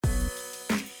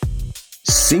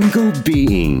Single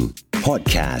Being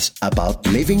Podcast about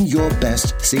living your best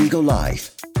single life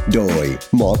โดย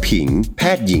หมอผิงแพ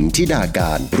ทย์หญิงธิดาก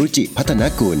ารรุจิพัฒน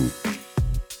กุล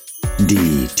ดี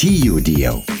ที่อยู่เดีย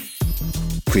ว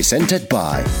Presented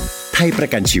by ไทยประ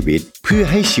กันชีวิตเพื่อ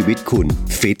ให้ชีวิตคุณ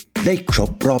ฟิตได้คร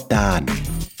บรอบด้าน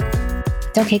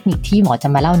เจ้าเทคนิคที่หมอจะ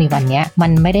มาเล่าในวันนี้มั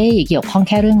นไม่ได้เกี่ยวข้องแ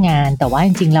ค่เรื่องงานแต่ว่าจ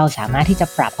ริงๆเราสามารถที่จะ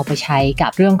ปรับเอาไปใช้กั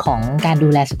บเรื่องของการดู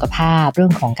แลสุขภาพเรื่อ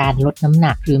งของการลดน้ำห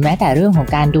นักหรือแม้แต่เรื่องของ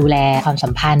การดูแลความสั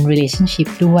มพันธ์ relationship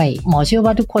ด้วยหมอเชื่อ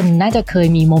ว่าทุกคนน่าจะเคย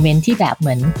มีโมเมนต์ที่แบบเห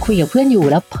มือนคุยกับเพื่อนอยู่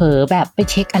แล้วเผลอแบบไป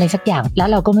เช็คอะไรสักอย่างแล้ว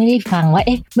เราก็ไม่ได้ฟังว่าเ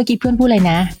อ๊ะเมื่อกี้เพื่อนพูดอะไร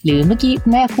นะหรือเมื่อกี้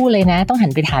แม่พูดเลยนะต้องหั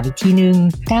นไปถามอีกทีนึง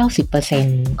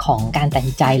 90% ของการตัด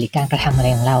สินใจหรือการกระทำอะไร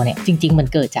ของเราเนี่ยจริงๆมัน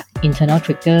เกิดจาก internal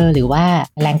trigger หรือว่า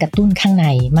แรงกระตุ้นข้างใ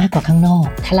นมากกว่าข้างนอก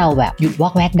ถ้าเราแบบหยุดวอ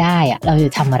กแวกได้อะเราจะ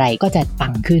ทำอะไรก็จะปั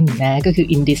งขึ้นนะก็คือ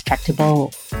Indistractable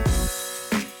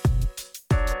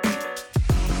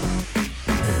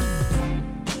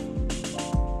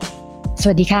ส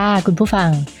วัสดีค่ะคุณผู้ฟัง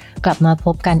กลับมาพ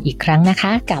บกันอีกครั้งนะค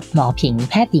ะกับหมอผิง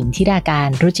แพทย์หญิงธิดาการ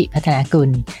รุจิพัฒนากุล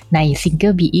ใน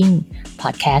Single Being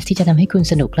Podcast ที่จะทำให้คุณ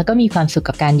สนุกแล้วก็มีความสุข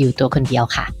กับการอยู่ตัวคนเดียว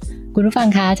ค่ะคุณผู้ฟัง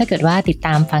คะถ้าเกิดว่าติดต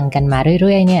ามฟังกันมาเ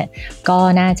รื่อยๆเนี่ยก็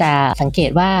น่าจะสังเก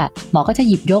ตว่าหมอก็จะ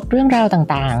หยิบยกเรื่องราว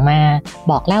ต่างๆมา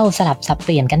บอกเล่าสลับสับเป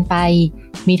ลี่ยนกันไป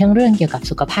มีทั้งเรื่องเกี่ยวกับ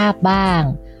สุขภาพบ้าง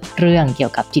เรื่องเกี่ย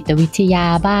วกับจิตวิทยา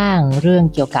บ้างเรื่อง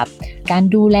เกี่ยวกับการ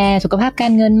ดูแลสุขภาพกา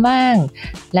รเงินบ้าง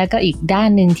แล้วก็อีกด้าน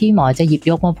นึงที่หมอจะหยิบ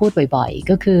ยกมาพูดบ่อยๆ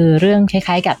ก็คือเรื่องค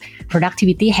ล้ายๆกับ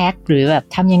productivity hack หรือแบบ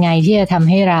ทำยังไงที่จะทำ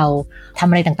ให้เราทำ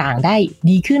อะไรต่างๆได้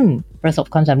ดีขึ้นประสบ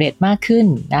ความสำเร็จมากขึ้น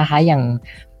นะคะอย่าง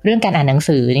เรื่องการอ่านหนัง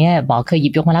สือเนี่ยหมอเคยหยิ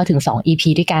บยกมาเล่าถึง2 EP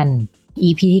ด้วยกัน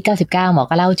EP ที่99หมอ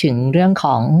ก็เล่าถึงเรื่องข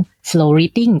อง slow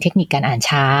reading เทคนิคการอ่าน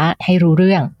ช้าให้รู้เ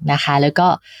รื่องนะคะแล้วก็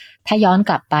ถ้าย้อน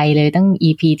กลับไปเลยตั้ง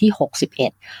EP ที่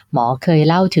61หมอเคย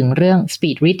เล่าถึงเรื่อง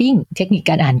speed reading เทคนิค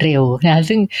การอ่านเร็วนะ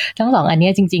ซึ่งทั้ง2อัน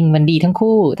นี้จริงๆมันดีทั้ง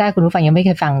คู่ถ้าคุณผู้ฟังยังไม่เค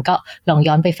ยฟังก็ลอง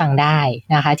ย้อนไปฟังได้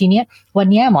นะคะทีนี้วัน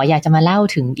นี้หมออยากจะมาเล่า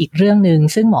ถึงอีกเรื่องนึง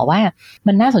ซึ่งหมอว่า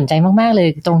มันน่าสนใจมากๆเลย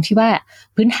ตรงที่ว่า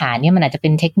พื้นฐานเนี่ยมันอาจจะเป็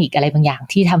นเทคนิคอะไรบางอย่าง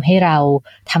ที่ทำให้เรา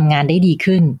ทำงานได้ดี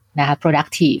ขึ้นนะคะ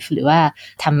productive หรือว่า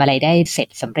ทำอะไรได้เสร็จ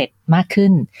สำเร็จมากขึ้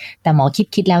นแต่หมอ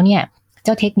คิดแล้วเนี่ยเ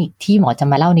จ้าเทคนิคที่หมอจะ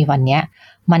มาเล่าในวันนี้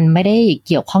มันไม่ได้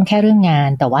เกี่ยวข้องแค่เรื่องงาน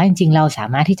แต่ว่าจริงๆเราสา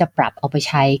มารถที่จะปรับเอาไป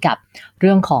ใช้กับเ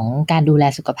รื่องของการดูแล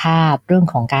สุขภาพเรื่อง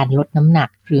ของการลดน้ำหนัก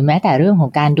หรือแม้แต่เรื่องขอ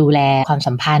งการดูแลความ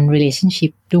สัมพันธ์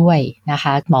relationship ด้วยนะค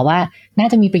ะหมอว่าน่า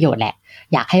จะมีประโยชน์แหละ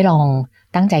อยากให้ลอง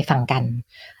ตั้งใจฟังกัน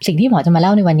สิ่งที่หมอจะมาเล่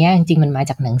าในวันนี้จริงๆมันมา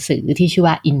จากหนังสือที่ชื่อ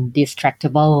ว่า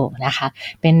Indistractable นะคะ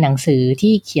เป็นหนังสือ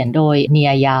ที่เขียนโดยเนี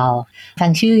ยยาวฟั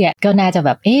งชื่อก็น่าจะแบ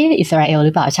บอิสราเอลห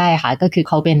รือเปล่าใช่ค่ะก็คือเ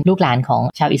ขาเป็นลูกหลานของ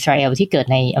ชาวอิสราเอลที่เกิด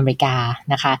ในอเมริกา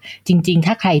นะคะจริงๆ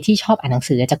ถ้าใครที่ชอบอ่านหนัง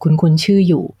สือจะคุ้นชื่อ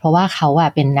อยู่เพราะว่าเขา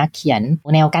เป็นนักเขียน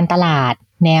แนวการตลาด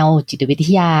แนวจิตวิท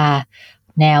ยา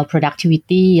แนว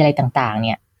productivity อะไรต่างๆเ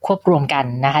นี่ยควบรวมกัน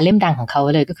นะคะเล่มดังของเขา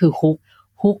เลยก็คือ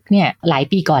ฮุกเนี่ยหลาย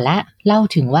ปีก่อนละเล่า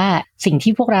ถึงว่าสิ่ง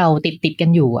ที่พวกเราติดกัน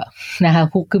อยู่นะคะ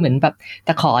ฮุกคือเหมือนแบบต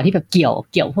ะขอที่แบบเกี่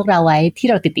ยวพวกเราไว้ที่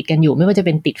เราติดกันอยู่ไม่ว่าจะเ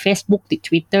ป็นติด Facebook ติด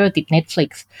Twitter ติด Netflix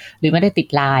หรือไม่ได้ติด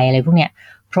LINE อะไรพวกเนี้ย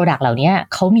product เหล่านี้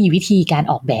เขามีวิธีการ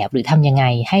ออกแบบหรือทำยังไง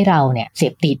ให้เราเนี่ยเส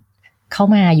พติดเข้า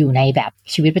มาอยู่ในแบบ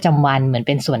ชีวิตประจำวันเหมือนเ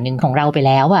ป็นส่วนหนึ่งของเราไปแ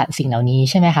ล้วสิ่งเหล่านี้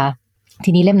ใช่ไหมคะที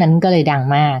นี้เล่มนั้นก็เลยดัง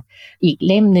มากอีก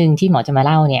เล่มนึงที่หมอจะมาเ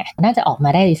ล่าเนี่ยน่าจะออกมา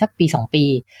ได้สักปี2ปี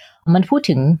มันพูด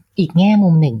ถึงอีกแง่มุ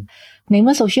มหนึ่งในเ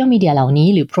มื่อโซเชียลมีเดียเหล่านี้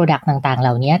หรือ product ต่างๆเห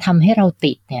ล่านี้ทำให้เรา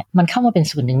ติดเนี่ยมันเข้ามาเป็น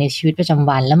ส่วนหนึ่งในชีวิตประจำ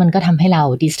วันแล้วมันก็ทำให้เรา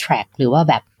distract หรือว่า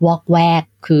แบบ walk back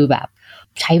คือแบบ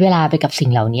ใช้เวลาไปกับสิ่ง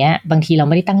เหล่านี้บางทีเรา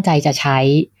ไม่ได้ตั้งใจจะใช้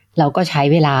เราก็ใช้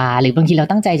เวลาหรือบางทีเรา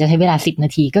ตั้งใจจะใช้เวลา10นา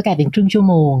ทีก็กลายเป็นครึ่งชั่ว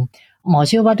โมงหมอเ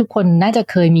ชื่อว่าทุกคนน่าจะ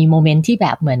เคยมีโมเมนต์ที่แบ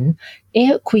บเหมือน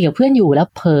คุยกับเพื่อนอยู่แล้ว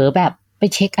เผลอแบบไป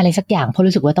เช็คอะไรสักอย่างเพราะ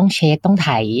รู้สึกว่าต้องเช็คต้องไถ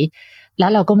แล้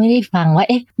วเราก็ไม่ได้ฟังว่า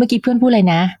เมื่อกี้เพื่อนพูดอะไร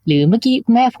นะหรือเมื่อกี้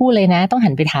แม่พูดเลยนะต้องหั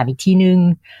นไปถามอีกทีนึง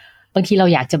บางทีเรา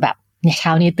อยากจะแบบเนี่ยเช้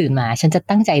านี้ตื่นมาฉันจะ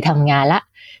ตั้งใจทำงานละ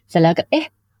เสร็จแล้วก็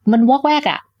มันวอกแวก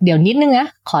เดี๋ยวนิดนึงนะ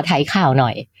ขอถ่ายข่าวหน่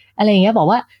อยอะไรอย่างเงี้ยบอก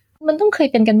ว่ามันต้องเคย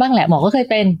เป็นกันบ้างแหละหมอก็เคย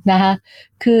เป็นนะคะ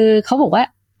คือเขาบอกว่า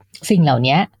สิ่งเหล่า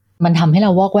นี้มันทำให้เร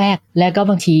าวอกแวกแล้วก็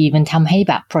บางทีมันทำให้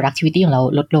แบบ productivity ของเรา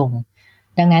ลดลง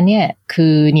ดังนั้นเนี่ยคื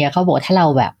อเนี่ยเขาบอกถ้าเรา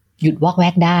แบบหยุดวอกแว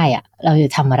กได้เราจะ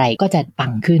ทำอะไรก็จะปั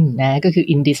งขึ้นนะก็คือ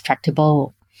Indistractable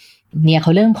เนี่ยเข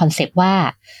าเริ่มคอนเซปต์ว่า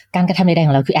การกระทำใดๆข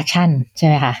องเราคือ action ใช่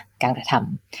ไหมคะการกระท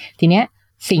ำทีเนี้ย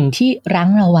สิ่งที่รั้ง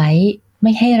เราไว้ไ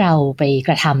ม่ให้เราไปก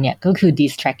ระทำเนี่ยก็คือ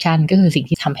distraction ก็คือสิ่ง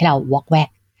ที่ทำให้เราวอกแวก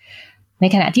ใน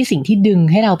ขณะที่สิ่งที่ดึง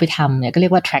ให้เราไปทำเนี่ยก็เรีย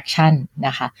กว่า traction น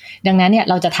ะคะดังนั้นเนี่ย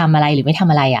เราจะทำอะไรหรือไม่ท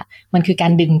ำอะไรมันคือกา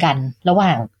รดึงกันระหว่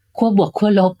าง ขั้วบวกขั้ว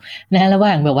ลบนะระห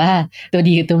ว่างแบบว่าตัว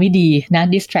ดีกับตัวไม่ดีนะ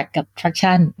distract กับ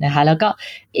traction นะคะแล้วก็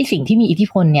ไอ้สิ่งที่มีอิทธิ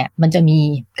พลเนี่ยมันจะมี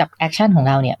กับ action ของ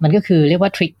เราเนี่ยมันก็คือเรียกว่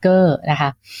า trigger นะคะ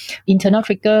internal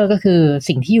trigger ก็คือ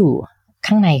สิ่งที่อยู่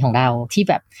ข้างในของเราที่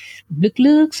แบบ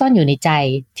ลึกๆซ่อนอยู่ในใจ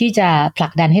ที่จะผลั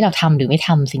กดันให้เราทำหรือไม่ท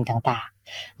ำสิ่งต่าง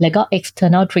ๆแล้วก็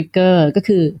external trigger ก็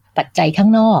คือปัจจัยข้า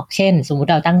งนอกเช่นสมมุติ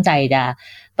เราตั้งใจจะ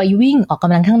ไปวิ่งออกก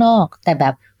ำลังข้างนอกแต่แบ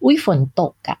บอุ๊ยฝนต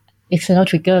กอะexternal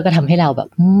trigger ก็ทำให้เราแบบ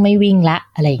ไม่วิ่งละ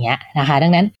อะไรอย่างเงี้ยนะคะดั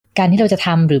งนั้นการที่เราจะท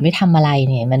ำหรือไม่ทำอะไร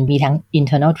เนี่ยมันมีทั้ง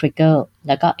internal trigger แ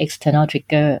ล้วก็ external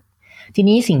trigger ที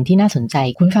นี้สิ่งที่น่าสนใจ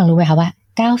คุณฟังรู้ไหมคะว่า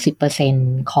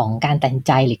 90% ของการตัดสินใ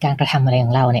จหรือการกระทำอะไรข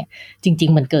องเราเนี่ยจริ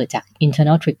งๆมันเกิดจาก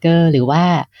internal trigger หรือว่า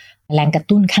แรงกระ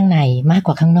ตุ้นข้างในมากก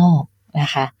ว่าข้างนอกนะ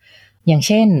คะอย่างเ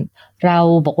ช่นเรา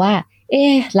บอกว่า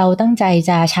เราตั้งใจ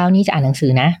จะเช้านี้จะอ่านหนังสื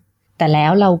อนะแต่แล้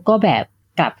วเราก็แบบ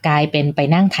กลับกลายเป็นไป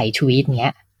นั่งไถทวีตเงี้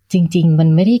ยจริงๆมัน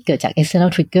ไม่ได้เกิดจาก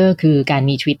external trigger คือการ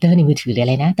มี Twitter ในมือถือหรืออะ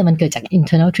ไรนะแต่มันเกิดจาก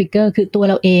internal trigger คือตัว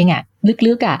เราเองอะ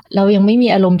ลึกๆอะเรายังไม่มี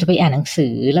อารมณ์จะไปอ่านหนังสื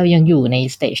อเรายังอยู่ใน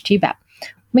stage ที่แบบ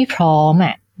ไม่พร้อมอ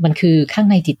ะมันคือข้าง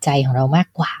ในจิตใจของเรามาก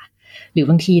กว่าหรือ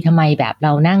บางทีทำไมแบบเร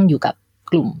านั่งอยู่กับ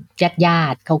กลุ่มญา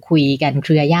ติเขาคุยกันเค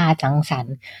รือญาติสังสรร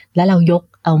ค์แล้วเรายก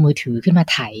เอามือถือขึ้นมา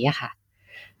ไถอะค่ะ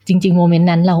จริงๆโมเมนต์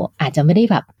นั้นเราอาจจะไม่ได้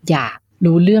แบบอยาก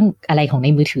รู้เรื่องอะไรของใน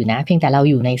มือถือนะเพียงแต่เรา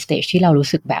อยู่ใน stage ที่เรารู้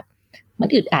สึกแบบมัน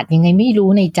อึดอัดยังไงไม่รู้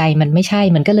ในใจมันไม่ใช่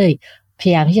มันก็เลยพ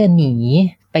ยายามที่จะหนี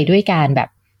ไปด้วยการแบบ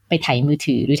ไปไถมือ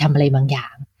ถือหรือทำอะไรบางอย่า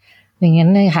งอย่างนั้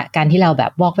นเลยค่ะการที่เราแบ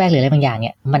บวอกแวกหรืออะไรบางอย่างเ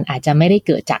นี่ยมันอาจจะไม่ได้เ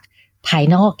กิดจากภาย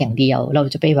นอกอย่างเดียวเรา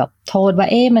จะไปแบบโทษว่า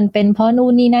มันเป็นเพราะนู่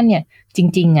นนี่นั่นเนี่ยจ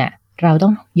ริงๆอ่ะเราต้อ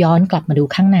งย้อนกลับมาดู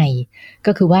ข้างใน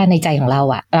ก็คือว่าในใจของเรา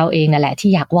อ่ะเราเองนั่นแหละ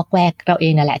ที่อยากวอกแวกเราเอ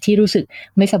งนั่นแหละที่รู้สึก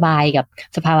ไม่สบายกับ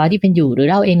สภาวะที่เป็นอยู่หรือ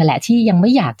เราเองนั่นแหละที่ยังไ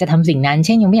ม่อยากจะทำสิ่งนั้นเ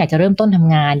ช่นยังไม่อยากจะเริ่มต้นท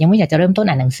ำงานยังไม่อยากจะเริ่มต้น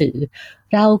อ่านหนังสือ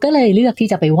เราก็เลยเลือกที่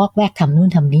จะไปวอกแวกทำนู่น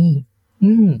ทำนี่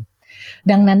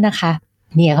ดังนั้นนะคะ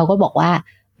เนี่ยเขาก็บอกว่า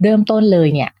เริ่มต้นเลย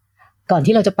เนี่ยก่อน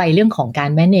ที่เราจะไปเรื่องของการ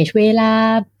manage เวลา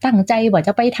ตั้งใจว่าจ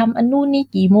ะไปทำอันนู่นนี่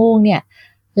กี่โมงเนี่ย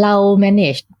เรา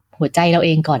manage หัวใจเราเ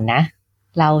องก่อนนะ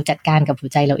เราจัดการกับหัว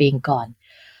ใจเราเองก่อน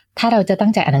ถ้าเราจะตั้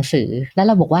งใจอ่านหนังสือแล้วเ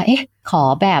ราบอกว่าขอ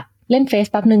แบบเล่นเฟซ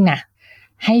แป๊บนึงนะ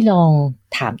ให้ลอง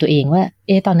ถามตัวเองว่า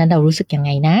ตอนนั้นเรารู้สึกยังไง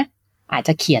นะอาจจ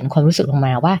ะเขียนความรู้สึกลงม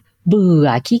าว่าเบื่อ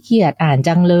ขี้เกียจอ่าน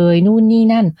จังเลยนู่นนี่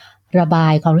นั่นระบา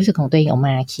ยความรู้สึกของตัวเองออกม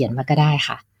าเขียนมาก็ได้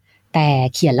ค่ะแต่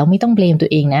เขียนแล้วไม่ต้องเบลมตัว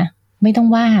เองนะไม่ต้อง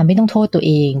ว่าไม่ต้องโทษตัวเ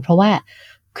องเพราะว่า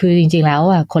คือจริงๆแล้ว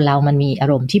คนเรามันมีอา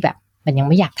รมณ์ที่แบบมันยัง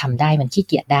ไม่อยากทำได้มันขี้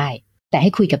เกียจได้แต่ให้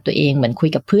คุยกับตัวเองเหมือนคุย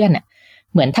กับเพื่อน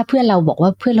เหมือนถ้าเพื่อนเราบอกว่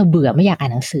าเพื่อนเราเบื่อไม่อยากอ่า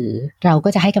นหนังสือเราก็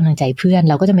จะให้กำลังใจเพื่อน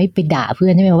เราก็จะไม่ไปด่าเพื่อ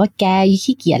นใช่ไหมว่าแก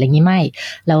ขี้เกียจอะไรอย่างนี้ไม่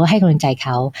เราให้กำลังใจเข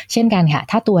าเช่นกันค่ะ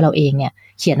ถ้าตัวเราเองเนี่ย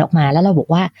เขียนออกมาแล้วเราบอก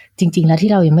ว่าจริงๆแล้ว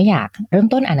ที่เรายังไม่อยากเริ่ม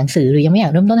ต้นอ่านหนังสือหรือยังไม่อยา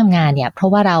กเริ่มต้นทำงานเนี่ยเพรา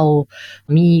ะว่าเรา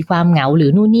มีความเหงาหรื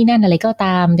อนู่นนี่นั่นอะไรก็ต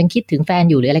ามยังคิดถึงแฟน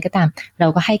อยู่หรืออะไรก็ตามเรา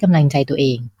ก็ให้กำลังใจตัวเอ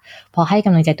งพอให้ก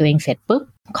ำลังใจตัวเองเสร็จปุ๊บ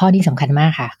ข้อนี้สำคัญมา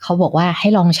กค่ะเขาบอกว่าให้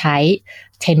ลองใช้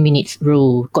 10 minutes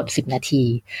rule กด10 นาที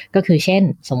ก็คือเช่น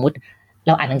สมมุติเ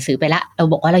ราอ่านหนังสือไปละเรา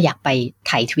บอกว่าเราอยากไปไ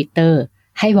ถ Twitter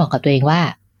ให้บอกกับตัวเองว่า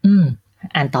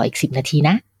อ่านต่ออีก10 นาที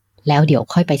นะแล้วเดี๋ยว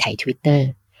ค่อยไปไถ Twitter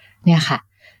เนี่ยค่ะ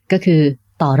ก็คือ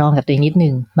ต่อรองกับตัวเองนิดนึ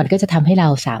งมันก็จะทำให้เรา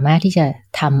สามารถที่จะ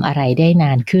ทำอะไรได้น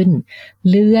านขึ้น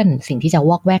เลื่อนสิ่งที่จะว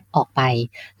อกแวกออกไป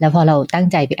แล้วพอเราตั้ง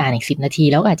ใจไปอ่านอีก10 นาที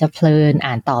แล้วอาจจะเพลิน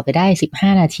อ่านต่อไปได้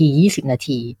15 นาที20 นา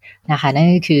ทีนะคะนั่น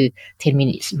ก็คือ 10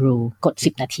 minutes rule กด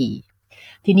10 นาที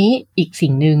ทีนี้อีกสิ่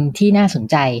งหนึ่งที่น่าสน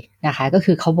ใจนะคะก็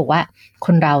คือเขาบอกว่าค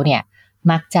นเราเนี่ย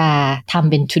มักจะทำ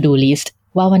เป็น to do list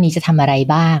ว่าวันนี้จะทำอะไร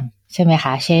บ้างใช่ไหมค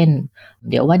ะเช่น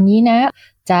เดี๋ยววันนี้นะ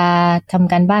จะท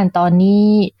ำการบ้านตอนนี้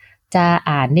จะ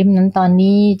อ่านเล่มนั้นตอน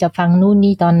นี้จะฟังนู่น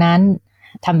นี่ตอนนั้น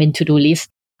ทำเป็น to do list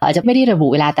อาจจะไม่ได้ระบุ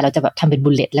เวลาแต่เราจะแบบทำเป็น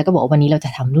bullet แล้วก็บอกว่าวันนี้เราจะ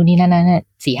ทำนู่นนี่นั่น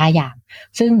 4-5 อย่าง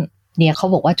ซึ่งเนี่ยเขา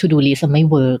บอกว่า to do list ไม่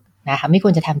work นะคะไม่ค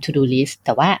วรจะทำ to do list แ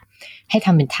ต่ว่าให้ท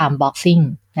ำเป็น time boxing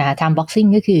นะคะ time boxing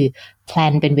ก็คือแพล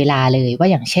นเป็นเวลาเลยว่า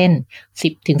อย่างเช่น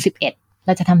 10-11 เร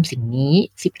าจะทำสิ่งนี้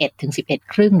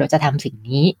 11-11 ครึ่งเราจะทำสิ่ง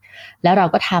นี้แล้วเรา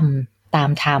ก็ทำตาม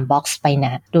time box ไปน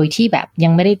ะโดยที่แบบยั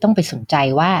งไม่ได้ต้องไปสนใจ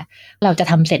ว่าเราจะ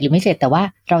ทำเสร็จหรือไม่เสร็จแต่ว่า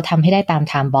เราทำให้ได้ตาม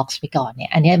time box ไปก่อนเนี่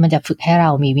ยอันนี้มันจะฝึกให้เรา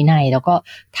มีวินัยแล้วก็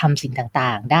ทำสิ่งต่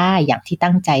างๆได้อย่างที่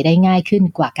ตั้งใจได้ง่ายขึ้น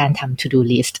กว่าการทำ to do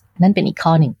list นั่นเป็นอีก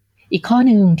ข้อหนึ่งอีกข้อห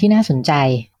นึ่งที่น่าสนใจ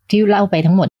ที่เล่าไป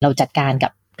ทั้งหมดเราจัดการกั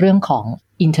บเรื่องของ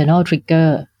internal trigger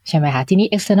ใช่ไหมคะทีนี้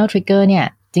external trigger เนี่ย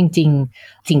จริง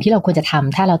ๆสิ่งที่เราควรจะท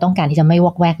ำถ้าเราต้องการที่จะไม่ว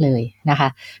อกแวกเลยนะคะ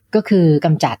ก็คือก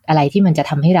ำจัดอะไรที่มันจะ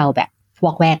ทำให้เราแบบว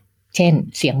อกแวกเช่น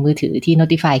เสียงมือถือที่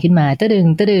notify ขึ้นมา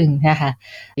ตึ้งนะคะ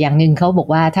อย่างหนึ่งเขาบอก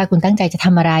ว่าถ้าคุณตั้งใจจะท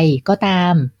ำอะไรก็ตา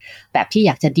มแบบที่อ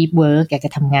ยากจะ deep work อยากจ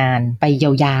ะทำงานไปย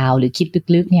าวๆหรือคิด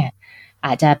ลึกๆเนี่ย อ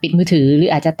าจจะปิดมือถือหรือ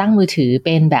อาจจะตั้งมือถือเ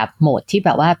ป็นแบบโหมดที่แบ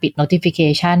บว่าปิด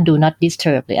notification do not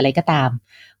disturb หรืออะไรก็ตาม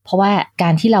เพราะว่ากา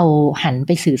รที่เราหันไ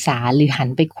ปสื่อสารหรือหัน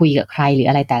ไปคุยกับใครหรือ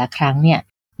อะไรแต่ละครั้งเนี่ย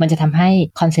มันจะทำให้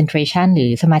concentration หรื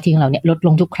อสมาธิของเราเนี่ยลดล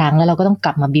งทุกครั้งแล้วเราก็ต้องก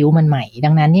ลับมา build มันใหม่ดั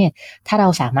งนั้นเนี่ยถ้าเรา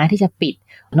สามารถที่จะปิด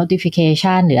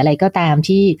notification หรืออะไรก็ตาม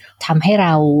ที่ทำให้เร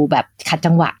าแบบขัด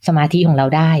จังหวะสมาธิของเรา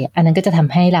ได้อันนั้นก็จะท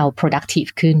ำให้เรา productive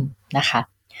ขึ้นนะคะ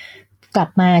กลับ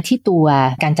มาที่ตัว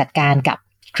การจัดการกับ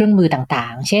เครื่องมือต่า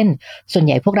งๆเช่นส่วนใ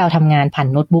หญ่พวกเราทำงานผ่าน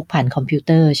โน้ตบุ๊กผ่านคอมพิวเ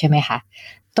ตอร์ใช่ไหมคะ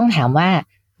ต้องถามว่า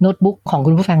โน้ตบุ๊กของ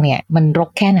คุณผู้ฟังเนี่ยมันรก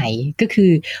แค่ไหนก็คื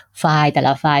อไฟล์แต่ล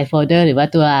ะไฟล์โฟลเดอร์หรือว่า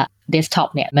ตัวเดสก์ท็อป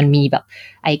เนี่ยมันมีแบบ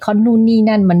ไอคอนนู่นนี่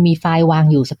นั่นมันมีไฟล์วาง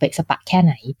อยู่สเปะสปะแค่ไ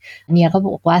หนเนี่ยเขาบ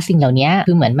อกว่าสิ่งเหล่านี้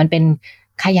คือเหมือนมันเป็น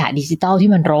ขยะดิจิตอล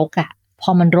ที่มันรกอ่ะพอ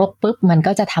มันรกปุ๊บมัน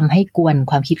ก็จะทำให้กวน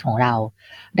ความคิดของเรา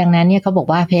ดังนั้นเนี่ยเขาบอก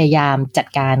ว่าพยายามจัด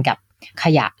การกับข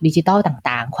ยะดิจิตอล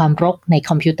ต่างๆความรกใน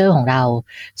คอมพิวเตอร์ของเรา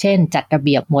เช่นจัดระเ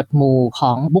บียบหมวดหมู่ข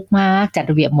องบุ๊กมาร์กจัด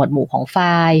ระเบียบหมวดหมู่ของไฟ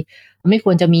ล์ไม่ค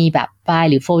วรจะมีแบบไฟล์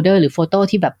หรือโฟลเดอร์หรือโฟโต้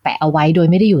ที่แบบแปะเอาไว้โดย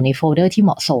ไม่ได้อยู่ในโฟลเดอร์ที่เห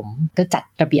มาะสมก็จัด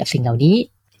ระเบียบสิ่งเหล่านี้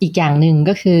อีกอย่างหนึ่ง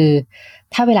ก็คือ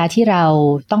ถ้าเวลาที่เรา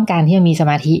ต้องการที่จะมีส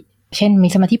มาธิเช่นมี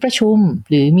สมาธิประชุม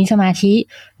หรือมีสมาธิ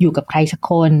อยู่กับใครสัก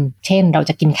คนเช่นเรา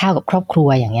จะกินข้าวกับครอบครัว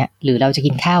อย่างเงี้ยหรือเราจะ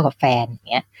กินข้าวกับแฟนอย่าง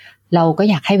เงี้ยเราก็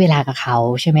อยากให้เวลากับเขา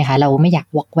ใช่ไหมคะเราไม่อยาก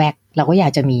วอกแวกเราก็อยา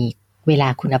กจะมีเวลา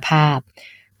คุณภาพ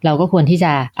เราก็ควรที่จ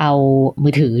ะเอามื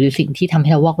อถือหรือสิ่งที่ทำให้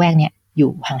เราวอกแวกเนี่ยอ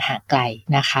ยู่ห่างๆไกล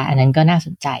นะคะอันนั้นก็น่าส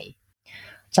นใจ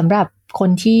สำหรับคน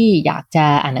ที่อยากจะ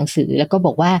อ่านหนังสือแล้วก็บ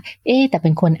อกว่าแต่เป็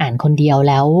นคนอ่านคนเดียว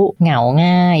แล้วเหงา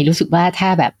ง่ายรู้สึกว่าถ้า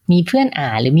แบบมีเพื่อนอ่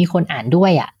านหรือมีคนอ่านด้ว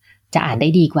ยอ่ะจะอ่านได้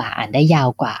ดีกว่าอ่านได้ยาว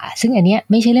กว่าซึ่งอันเนี้ย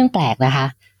ไม่ใช่เรื่องแปลกนะคะ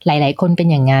หลายๆคนเป็น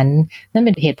อย่างนั้นนั่นเ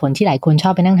ป็นเหตุผลที่หลายคนชอ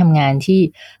บไปนั่งทำงานที่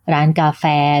ร้านกาแฟ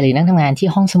หรือนั่งทำงานที่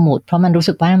ห้องสมุดเพราะมันรู้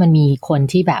สึกว่ามันมีคน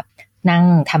ที่แบบนั่ง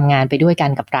ทำงานไปด้วยกั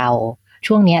นกับเรา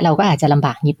ช่วงนี้เราก็อาจจะลำบ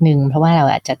ากนิดนึงเพราะว่าเรา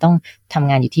อาจจะต้องทำ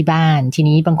งานอยู่ที่บ้านที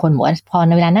นี้บางคนบอกว่าพอใ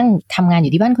นเวลานั่งทำงานอ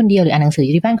ยู่ที่บ้านคนเดียวหรืออ่านหนังสืออ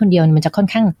ยู่ที่บ้านคนเดียวมันจะค่อน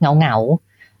ข้างเหงา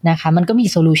นะคะมันก็มี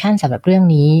โซลูชันสำหรับเรื่อง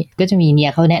นี้ก็จะมีเนี่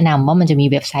ยเขาแนะนำว่ามันจะมี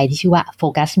เว็บไซต์ที่ชื่อว่า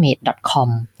focusmate.com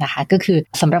นะคะก็คือ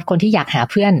สำหรับคนที่อยากหา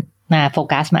เพื่อนมาโฟ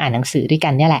กัสมาอ่านหนังสือด้วยกั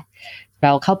นเนี่ยแหละเร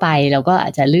าเข้าไปเราก็อา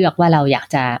จจะเลือกว่าเราอยาก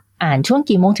จะอ่านช่วง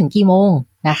กี่โมงถึงกี่โมง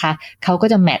นะคะเขาก็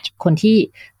จะแมทช์คนที่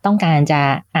ต้องการจะ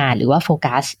อ่านหรือว่าโฟ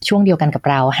กัสช่วงเดียวกันกับ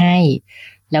เราให้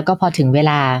แล้วก็พอถึงเว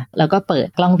ลาเราก็เปิด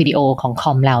กล้องวิดีโอของค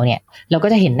อมเราเนี่ยเราก็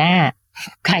จะเห็นหน้า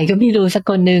ใครก็ไม่รู้สัก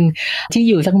คนหนึ่งที่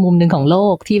อยู่สักมุมหนึ่งของโล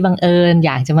กที่บังเอิญอ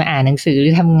ยากจะมาอ่านหนังสือหรื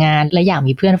อทำงานและอยาก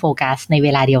มีเพื่อนโฟกัสในเว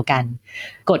ลาเดียวกัน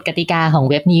กฎกติกาของ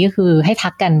เว็บนี้ก็คือให้ทั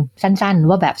กกันสั้นๆ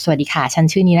ว่าแบบสวัสดีค่ะฉัน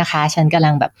ชื่อนี้นะคะฉันกำ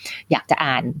ลังแบบอยากจะ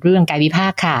อ่านเรื่องกายวิภา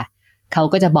คค่ะเขา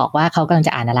ก็จะบอกว่าเขากำลังจ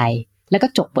ะอ่านอะไรแล้วก็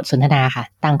จบบทสนทนาค่ะ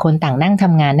ต่างคนต่างนั่งท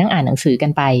ำงานนั่งอ่านหนังสือกั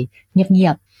นไปเงี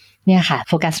ยบๆเนี่ยค่ะ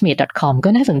focusmate.com ก็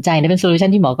น่าสนใจนะเป็นโซลูชัน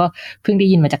ที่หมอก็เพิ่งได้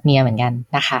ยินมาจากเนียเหมือนกัน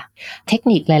นะคะเทค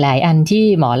นิคหลายๆอันที่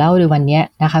หมอเล่าในวันนี้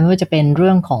นะคะไม่ว่าจะเป็นเ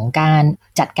รื่องของการ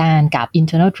จัดการกับ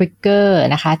internal trigger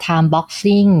นะคะ time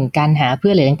boxing การหาเพื่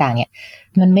อนอะไรต่างๆเนี่ย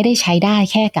มันไม่ได้ใช้ได้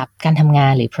แค่กับการทำงา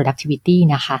นหรือ productivity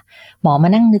นะคะหมอมา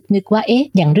นั่งนึกว่า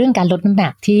อย่างเรื่องการลดน้ำหนั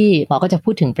กที่หมอก็จะพู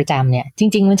ดถึงประจำเนี่ยจ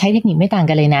ริงๆมันใช้เทคนิคไม่ต่าง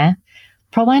กันเลยนะ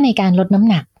เพราะว่าในการลดน้ำ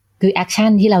หนักคือแอคชั่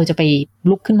นที่เราจะไป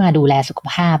ลุกขึ้นมาดูแลสุข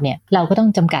ภาพเนี่ยเราก็ต้อง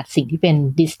จำกัดสิ่งที่เป็น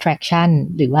distraction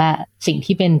หรือว่าสิ่ง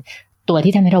ที่เป็นตัว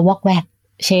ที่ทำให้เราวอกแวก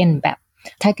เช่นแบบ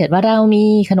ถ้าเกิดว่าเรามี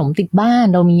ขนมติดบ้าน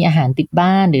เรามีอาหารติด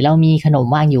บ้านหรือเรามีขนม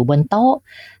วางอยู่บนโต๊ะ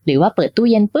หรือว่าเปิดตู้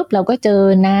เย็นปุ๊บเราก็เจอ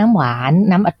น้ำหวาน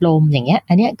น้ำอัดลมอย่างเงี้ย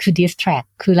อันนี้คือ distract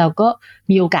คือเราก็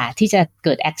มีโอกาสที่จะเ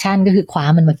กิดแอคชั่นก็คือคว้า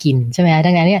มันมากินใช่ไหม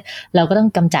ดังนั้นเนี่ยเราก็ต้อง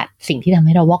กำจัดสิ่งที่ทำใ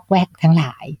ห้เราวอกแวกทั้งหล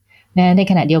ายใน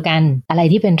ขณะเดียวกันอะไร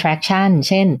ที่เป็น traction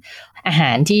เช่นอาห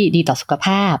ารที่ดีต่อสุขภ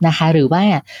าพนะคะหรือว่า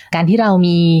การที่เรา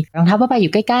มีรองเท้าผ้าใบอ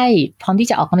ยู่ใกล้ๆพร้อมที่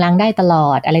จะออกกำลังได้ตลอ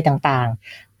ดอะไรต่าง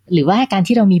ๆหรือว่าการ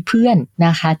ที่เรามีเพื่อนน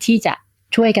ะคะที่จะ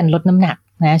ช่วยกันลดน้ำหนัก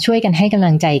นะช่วยกันให้กำ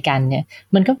ลังใจกันเนี่ย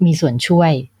มันก็มีส่วนช่ว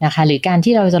ยนะคะหรือการ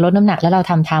ที่เราจะลดน้ำหนักแล้วเรา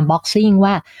ทำ time boxing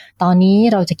ว่าตอนนี้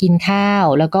เราจะกินข้าว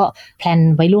แล้วก็แพลน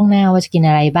ไว้ล่วงหน้าว่าจะกิน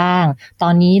อะไรบ้างตอ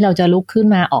นนี้เราจะลุกขึ้น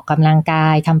มาออกกำลังกา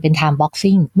ยทำเป็น time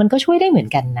boxing มันก็ช่วยได้เหมือน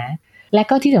กันนะและ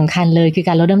ก็ที่สำคัญเลยคือก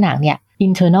ารลดน้ำหนักเนี่ย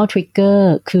internal trigger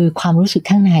คือความรู้สึก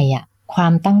ข้างในควา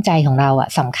มตั้งใจของเรา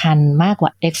สำคัญมากกว่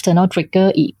า external trigger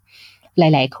อีกห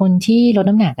ลายๆคนที่ลด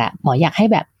น้ำหนักหมออยากให้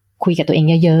แบบคุยกับตัวเอง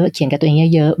เยอะๆเขียนกับตัวเอง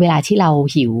เยอะๆเวลาที่เรา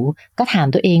หิวก็ถาม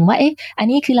ตัวเองว่าอัน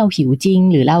นี้คือเราหิวจริง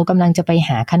หรือเรากำลังจะไปห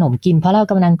าขนมกินเพราะเรา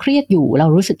กำลังเครียดอยู่เรา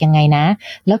รู้สึกยังไงนะ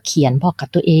แล้วเขียนบอกกับ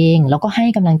ตัวเองแล้วก็ให้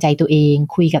กำลังใจตัวเอง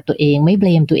คุยกับตัวเองไม่เบล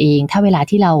มตัวเองถ้าเวลา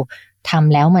ที่เราท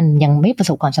ำแล้วมันยังไม่ประ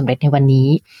สบความสำเร็จในวันนี้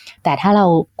แต่ถ้าเรา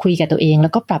คุยกับตัวเองแล้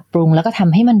วก็ปรับปรุงแล้วก็ท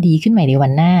ำให้มันดีขึ้นใหม่ในวั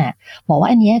นหน้าบอกว่า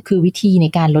อันนี้คือวิธีใน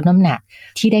การลดน้ำหนัก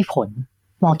ที่ได้ผล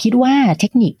หมอคิดว่าเท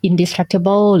คนิค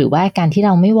Indistractable หรือว่าการที่เร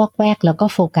าไม่วอกแวกแล้วก็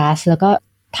โฟกัสแล้วก็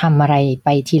ทำอะไรไป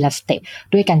ทีละสเต็ป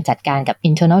ด้วยการจัดการกับ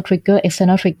internal trigger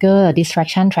external trigger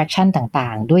distraction traction ต่า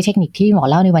งๆด้วยเทคนิคที่หมอ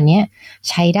เล่าในวันนี้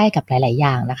ใช้ได้กับหลายๆอ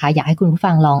ย่างนะคะอยากให้คุณผู้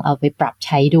ฟังลองเอาไปปรับใ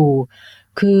ช้ดู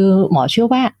คือหมอเชื่อ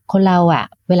ว่าคนเรา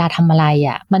เวลาทำอะไร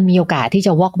มันมีโอกาสที่จ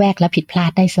ะวอกแวกและผิดพลา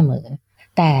ดได้เสมอ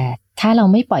แต่ถ้าเรา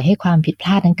ไม่ปล่อยให้ความผิดพล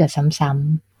าดนั้นเกิดซ้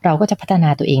ำๆเราก็จะพัฒนา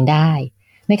ตัวเองได้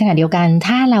ในขณะเดียวกัน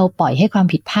ถ้าเราปล่อยให้ความ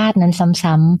ผิดพลาดนั้น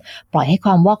ซ้ำๆปล่อยให้ค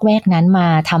วามวอกแวกนั้นมา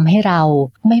ทำให้เรา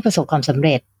ไม่ประสบความสำเ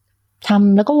ร็จท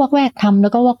ำแล้วก็วอกแวกทำแล้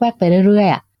วก็วอกแวกไปเรื่อย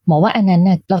ๆหมอว่าอันนั้น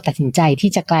เราตัดสินใจที่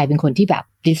จะกลายเป็นคนที่แบบ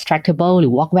distractable หรื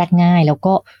อวอกแวกง่ายแล้ว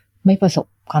ก็ไม่ประสบ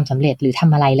ความสำเร็จหรือท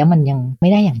ำอะไรแล้วมันยังไม่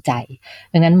ได้อย่างใจ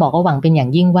ดังนั้นหมอก็หวังเป็นอย่าง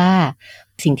ยิ่งว่า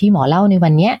สิ่งที่หมอเล่าในวั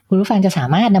นนี้คุณผู้ฟังจะสา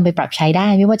มารถนำไปปรับใช้ได้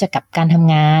ไม่ว่าจะกับการท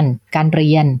ำงานการเ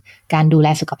รียนการดูแล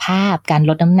สุขภาพการ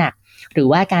ลดน้ำหนักหรือ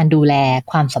ว่าการดูแล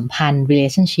ความสัมพันธ์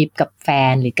relationship กับแฟ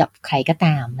นหรือกับใครก็ต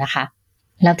ามนะคะ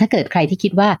แล้วถ้าเกิดใครที่คิ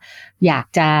ดว่าอยาก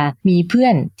จะมีเพื่อ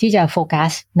นที่จะโฟกั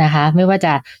สนะคะไม่ว่าจ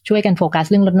ะช่วยกันโฟกัส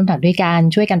เรื่องลดน้ำหนักด้วยกัน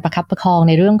ช่วยกันประคับประคองใ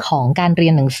นเรื่องของการเรี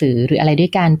ยนหนังสือหรืออะไรด้ว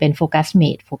ยกันเป็น focus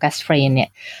mate focus friend เนี่ย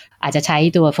อาจจะใช้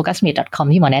ตัว focusmate.com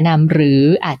ที่หมอแนะนำหรือ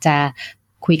อาจจะ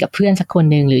คุยกับเพื่อนสักคน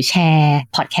หนึ่งหรือแชร์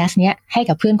พอดแคสต์เนี้ยให้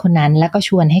กับเพื่อนคนนั้นแล้วก็ช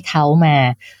วนให้เขามา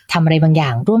ทำอะไรบางอย่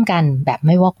างร่วมกันแบบไ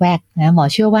ม่วอกแวกนะหมอ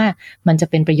เชื่อว่ามันจะ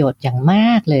เป็นประโยชน์อย่างม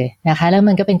ากเลยนะคะแล้ว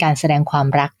มันก็เป็นการแสดงความ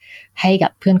รักให้กั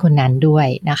บเพื่อนคนนั้นด้วย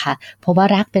นะคะเพราะว่า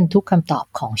รักเป็นทุกคำตอบ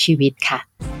ของชีวิตค่ะ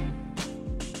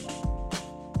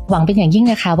หวังเป็นอย่างยิ่ง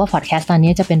นะคะว่าพอดแคสต์ตอน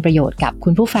นี้จะเป็นประโยชน์กับคุ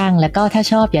ณผู้ฟังแล้วก็ถ้า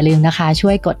ชอบอย่าลืมนะคะช่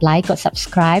วยกดไลค์กด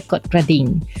subscribe กดกระดิ่ง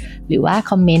หรือว่า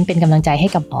คอมเมนต์เป็นกำลังใจให้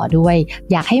กับหมอด้วย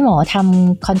อยากให้หมอท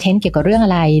ำคอนเทนต์เกี่ยวกับเรื่องอ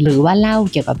ะไรหรือว่าเล่า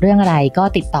เกี่ยวกับเรื่องอะไรก็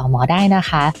ติดต่อหมอได้นะ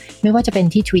คะไม่ว่าจะเป็น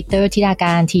ที่ Twitter ธิดาก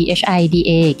าร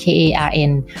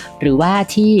THIDAKARN หรือว่า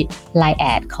ที่ Line แอ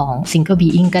ดของ Single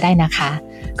Being ก็ได้นะคะ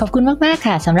ขอบคุณมากๆ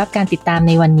ค่ะสำหรับการติดตามใ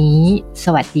นวันนี้ส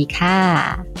วัสดีค่ะ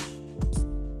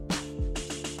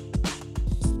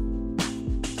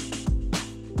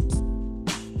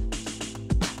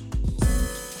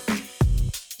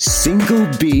Single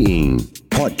Being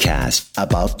Podcast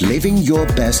about living your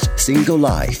best single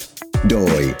life โด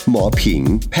ยหมอผิง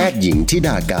แพทย์หญิงธิด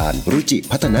าการรุจิ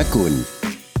พัฒนกุล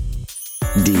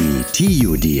ดีที่อ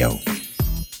ยู่เดียว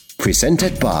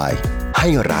Presented by ให้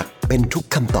รักเป็นทุก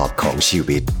คำตอบของชี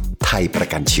วิตไทยประ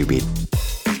กันชีวิต